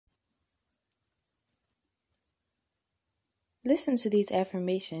Listen to these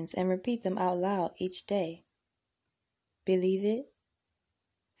affirmations and repeat them out loud each day. Believe it,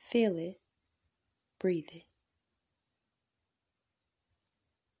 feel it, breathe it.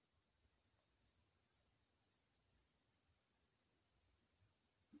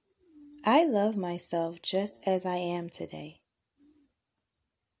 I love myself just as I am today.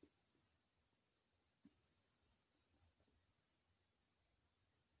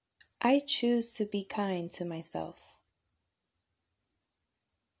 I choose to be kind to myself.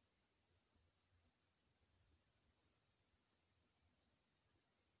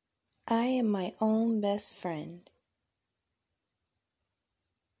 I am my own best friend.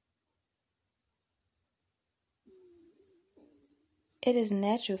 It is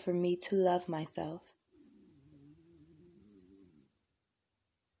natural for me to love myself.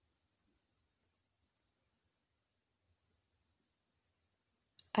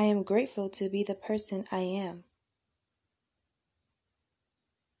 I am grateful to be the person I am.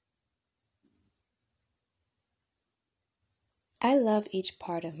 I love each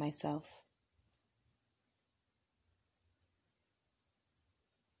part of myself.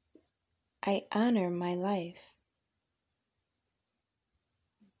 I honor my life.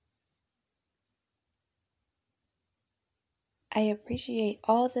 I appreciate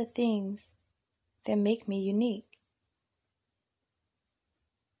all the things that make me unique.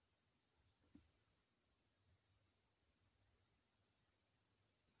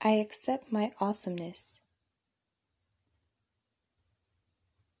 I accept my awesomeness.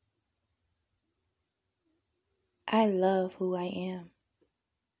 I love who I am.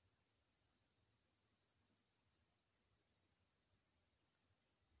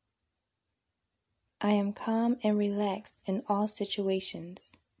 I am calm and relaxed in all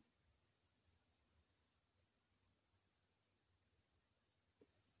situations.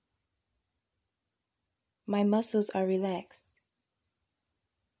 My muscles are relaxed.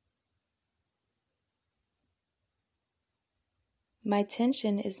 My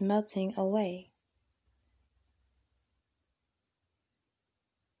tension is melting away.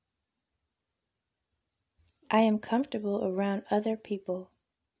 I am comfortable around other people.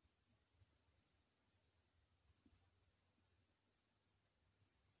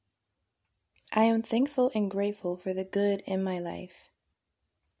 I am thankful and grateful for the good in my life.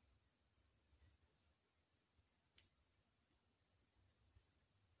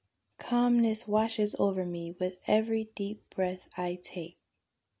 Calmness washes over me with every deep breath I take.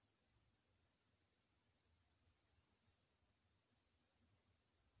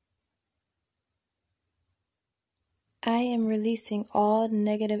 I am releasing all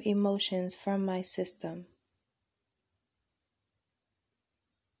negative emotions from my system.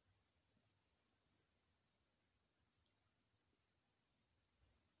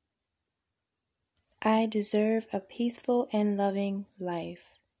 I deserve a peaceful and loving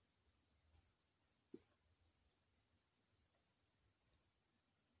life.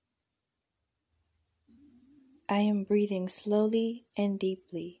 I am breathing slowly and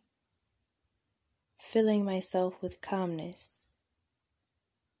deeply, filling myself with calmness.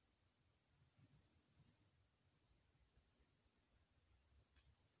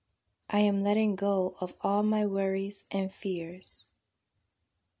 I am letting go of all my worries and fears.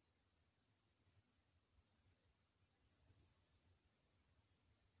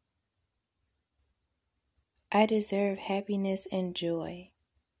 I deserve happiness and joy.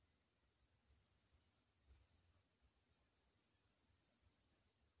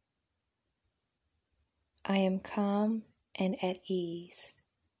 I am calm and at ease.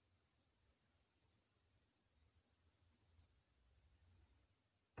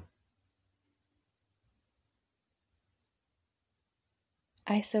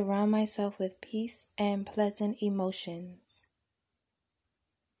 I surround myself with peace and pleasant emotions.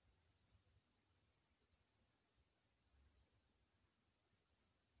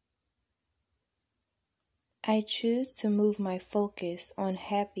 I choose to move my focus on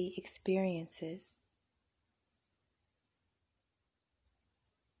happy experiences.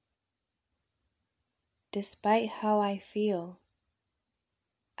 Despite how I feel,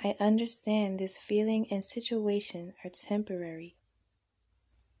 I understand this feeling and situation are temporary.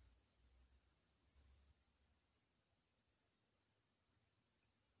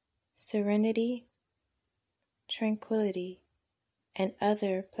 Serenity, tranquility, and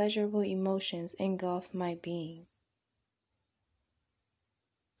other pleasurable emotions engulf my being.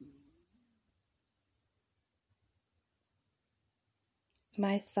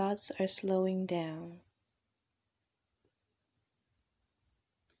 My thoughts are slowing down.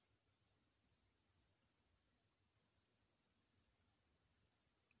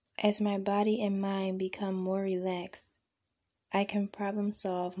 As my body and mind become more relaxed, I can problem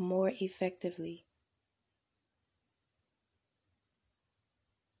solve more effectively.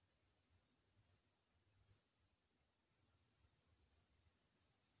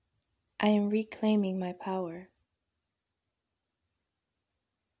 I am reclaiming my power.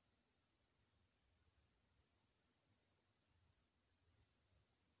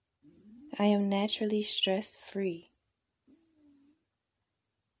 I am naturally stress-free.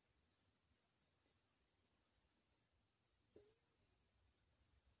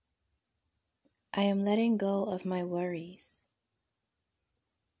 I am letting go of my worries.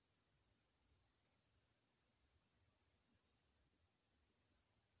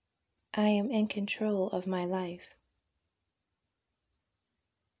 I am in control of my life.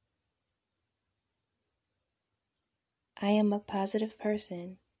 I am a positive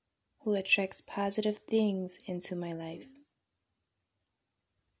person who attracts positive things into my life.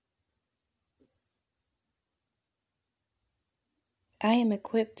 I am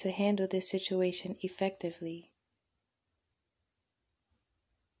equipped to handle this situation effectively.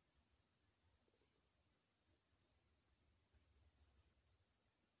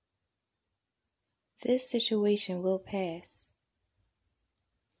 This situation will pass,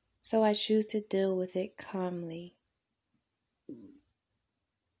 so I choose to deal with it calmly.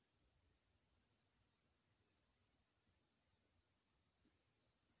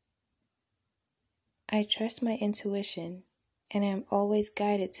 I trust my intuition and am always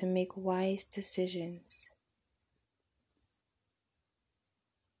guided to make wise decisions.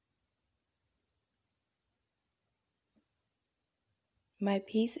 My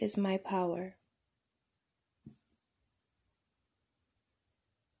peace is my power.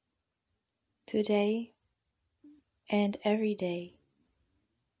 Today and every day,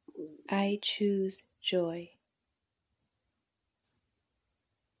 I choose joy.